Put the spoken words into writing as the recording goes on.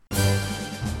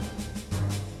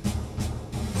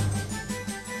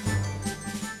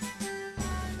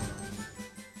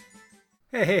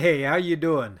Hey, how you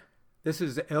doing? This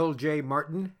is L.J.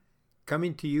 Martin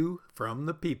coming to you from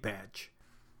the Pea Patch.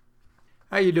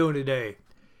 How you doing today?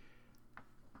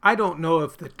 I don't know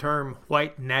if the term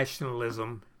white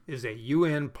nationalism is a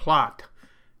UN plot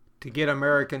to get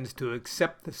Americans to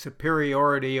accept the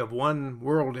superiority of one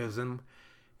worldism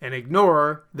and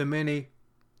ignore the many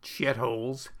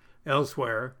shitholes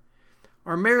elsewhere,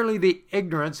 or merely the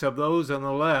ignorance of those on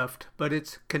the left, but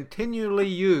it's continually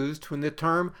used when the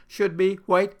term should be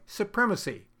white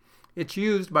supremacy. It's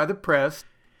used by the press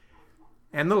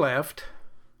and the left.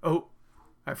 Oh,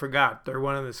 I forgot, they're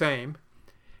one and the same.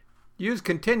 Used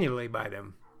continually by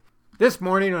them. This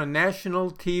morning on national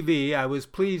TV, I was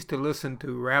pleased to listen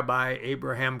to Rabbi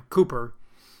Abraham Cooper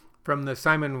from the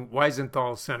Simon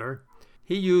Wiesenthal Center.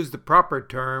 He used the proper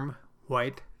term,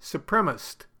 white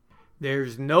supremacist.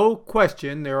 There's no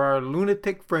question there are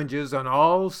lunatic fringes on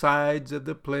all sides of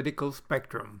the political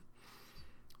spectrum.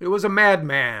 It was a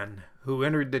madman who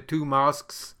entered the two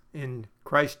mosques in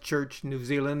Christchurch, New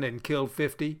Zealand, and killed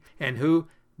 50, and who,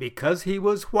 because he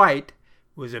was white,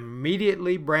 was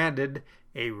immediately branded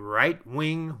a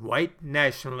right-wing white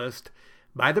nationalist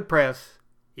by the press,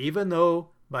 even though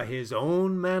by his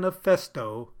own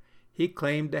manifesto he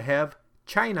claimed to have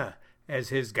China as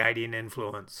his guiding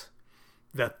influence.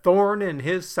 The thorn in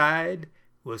his side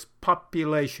was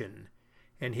population,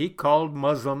 and he called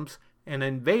Muslims an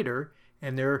invader,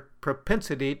 and their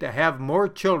propensity to have more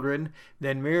children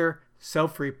than mere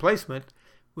self-replacement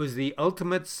was the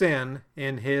ultimate sin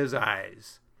in his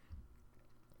eyes.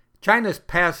 China's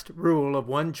past rule of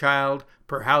one child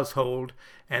per household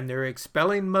and their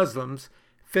expelling Muslims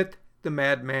fit the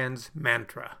madman's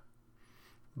mantra.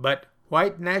 But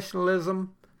white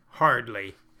nationalism?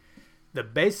 Hardly. The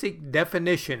basic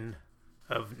definition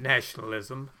of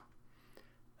nationalism: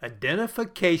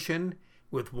 identification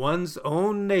with one's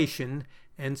own nation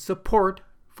and support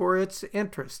for its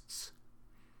interests.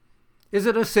 Is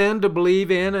it a sin to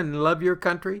believe in and love your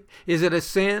country? Is it a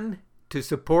sin to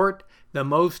support the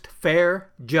most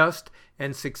fair, just,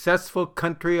 and successful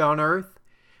country on earth?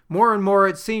 More and more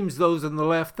it seems those on the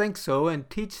left think so and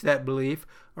teach that belief,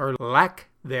 or lack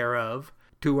thereof,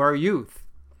 to our youth.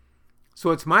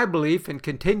 So it's my belief and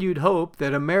continued hope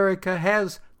that America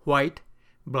has white,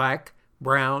 black,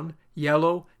 brown,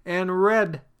 yellow, and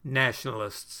red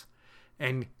nationalists,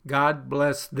 and God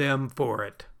bless them for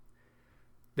it.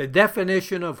 The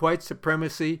definition of white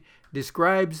supremacy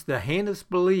describes the heinous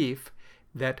belief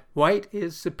that white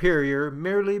is superior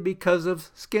merely because of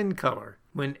skin color,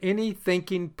 when any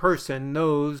thinking person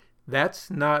knows that's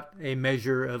not a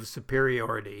measure of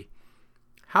superiority.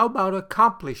 How about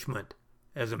accomplishment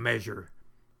as a measure?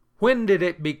 When did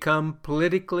it become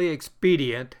politically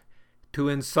expedient to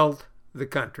insult the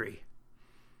country?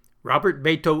 Robert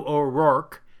Beto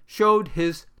O'Rourke showed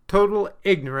his total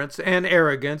ignorance and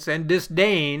arrogance and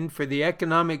disdain for the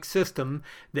economic system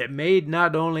that made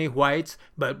not only whites,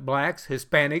 but blacks,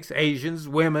 Hispanics, Asians,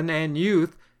 women, and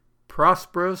youth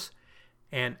prosperous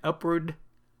and upward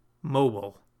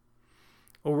mobile.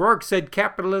 O'Rourke said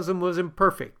capitalism was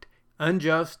imperfect,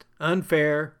 unjust,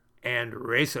 unfair, and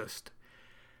racist.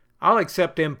 I'll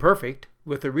accept imperfect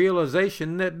with the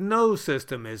realization that no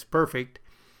system is perfect.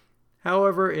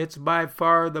 However, it's by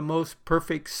far the most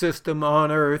perfect system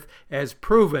on earth, as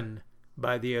proven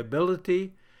by the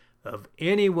ability of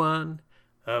anyone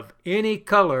of any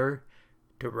color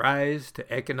to rise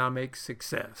to economic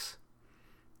success.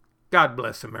 God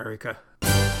bless America.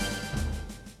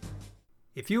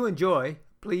 If you enjoy,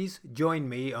 please join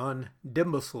me on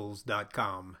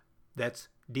Dembeciles.com. That's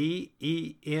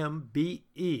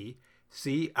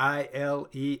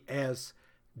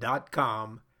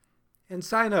DEMBECILES.com, and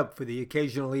sign up for the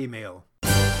occasional email.